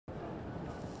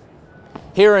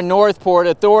Here in Northport,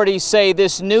 authorities say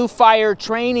this new fire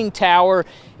training tower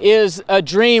is a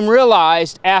dream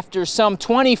realized after some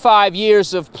 25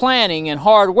 years of planning and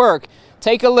hard work.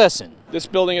 Take a listen. This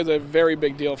building is a very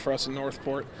big deal for us in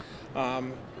Northport.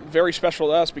 Very special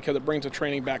to us because it brings the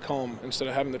training back home. Instead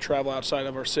of having to travel outside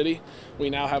of our city, we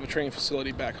now have a training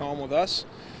facility back home with us.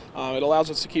 It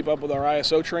allows us to keep up with our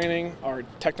ISO training, our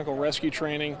technical rescue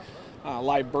training,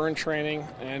 live burn training,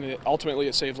 and ultimately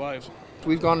it saves lives.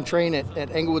 We've gone and trained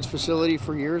at Englewood's facility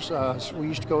for years. We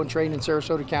used to go and train in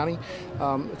Sarasota County.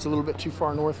 It's a little bit too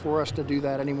far north for us to do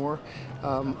that anymore.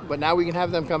 But now we can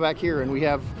have them come back here, and we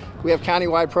have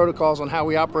countywide protocols on how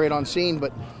we operate on scene,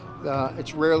 but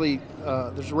it's rarely,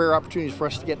 there's rare opportunities for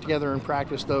us to get together and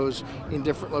practice those in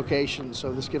different locations.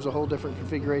 So this gives a whole different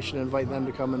configuration and invite them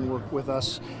to come and work with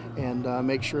us and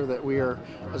make sure that we are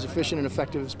as efficient and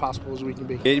effective as possible as we can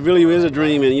be. It really is a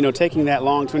dream, and you know, taking that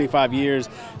long 25 years,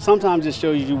 sometimes it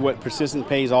shows you what persistence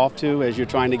pays off to as you're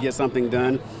trying to get something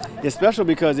done. It's special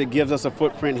because it gives us a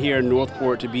footprint here in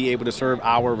Northport to be able to serve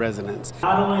our residents.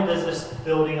 Not only does this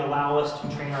building allow us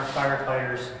to train our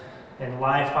firefighters in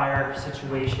live fire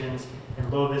situations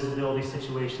and low visibility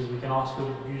situations, we can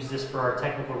also use this for our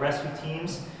technical rescue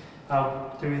teams.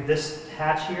 Through this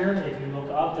hatch here, if you look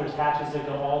up, there's hatches that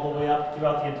go all the way up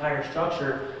throughout the entire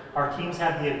structure. Our teams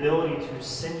have the ability to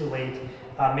simulate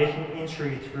making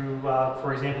entry through,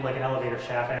 for example, like an elevator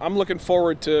shaft. I'm looking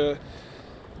forward to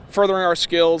furthering our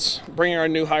skills, bringing our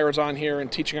new hires on here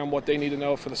and teaching them what they need to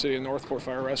know for the city of Northport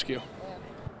Fire Rescue.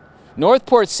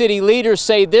 Northport city leaders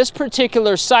say this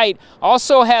particular site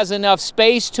also has enough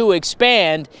space to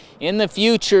expand. In the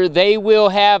future, they will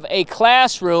have a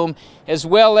classroom as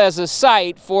well as a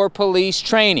site for police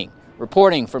training.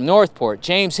 Reporting from Northport,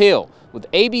 James Hill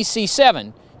with ABC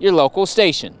 7, your local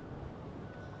station.